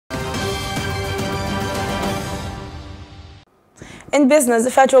In business,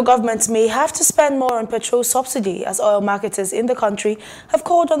 the federal government may have to spend more on petrol subsidy as oil marketers in the country have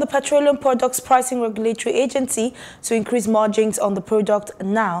called on the Petroleum Products Pricing Regulatory Agency to increase margins on the product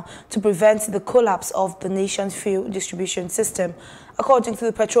now to prevent the collapse of the nation's fuel distribution system. According to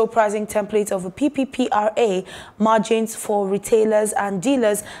the petrol pricing template of the PPPRA, margins for retailers and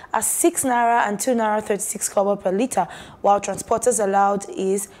dealers are 6 naira and 2 naira 36 kobo per litre, while transporters allowed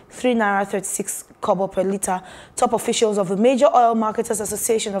is 3 naira 36 kobo per litre. Top officials of the Major Oil Marketers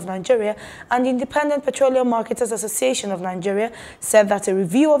Association of Nigeria and the Independent Petroleum Marketers Association of Nigeria said that a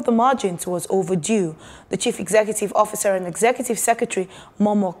review of the margins was overdue. The Chief Executive Officer and Executive Secretary,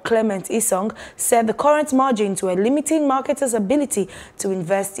 Momo Clement Isong, said the current margins were limiting marketers' ability to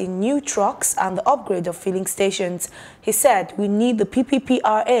invest in new trucks and the upgrade of filling stations. He said, "We need the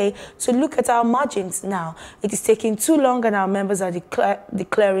PPPRA to look at our margins now. It is taking too long and our members are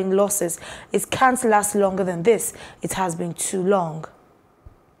declaring losses. It can't last longer than this. It has been too long."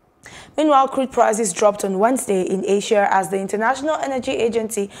 Meanwhile, crude prices dropped on Wednesday in Asia as the International Energy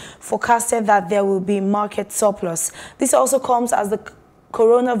Agency forecasted that there will be market surplus. This also comes as the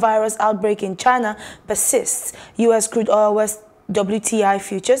coronavirus outbreak in China persists. U.S. crude oil West WTI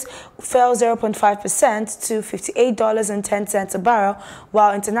futures fell 0.5% to $58.10 a barrel,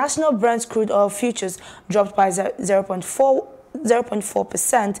 while international Brent crude oil futures dropped by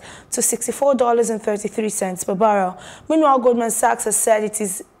 0.4% to $64.33 per barrel. Meanwhile, Goldman Sachs has said it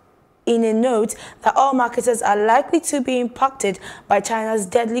is in a note that oil marketers are likely to be impacted by China's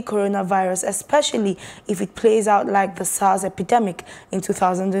deadly coronavirus, especially if it plays out like the SARS epidemic in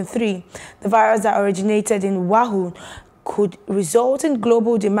 2003. The virus that originated in Wuhan could result in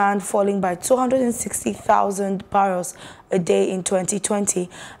global demand falling by 260,000 barrels a day in 2020.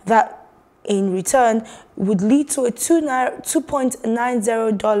 That, in return, would lead to a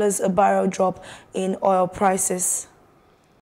 $2.90 a barrel drop in oil prices.